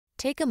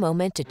Take a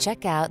moment to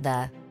check out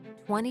the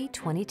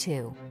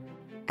 2022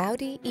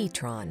 Audi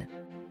e-tron.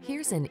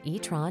 Here's an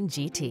e-tron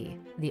GT,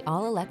 the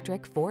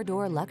all-electric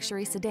four-door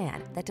luxury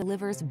sedan that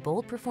delivers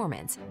bold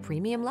performance,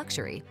 premium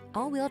luxury,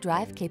 all-wheel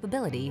drive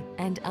capability,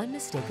 and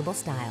unmistakable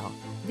style.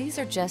 These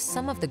are just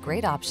some of the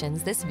great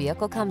options this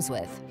vehicle comes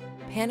with: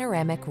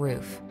 panoramic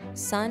roof,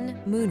 sun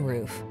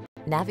moonroof,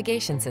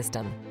 navigation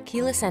system,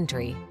 keyless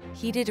entry,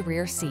 heated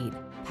rear seat,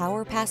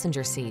 power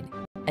passenger seat,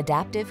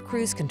 adaptive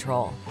cruise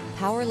control,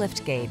 power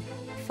liftgate,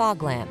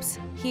 fog lamps,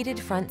 heated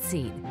front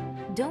seat.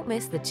 Don't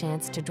miss the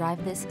chance to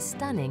drive this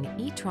stunning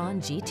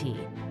e-tron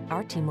GT.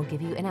 Our team will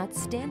give you an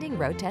outstanding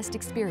road test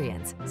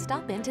experience.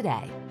 Stop in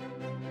today.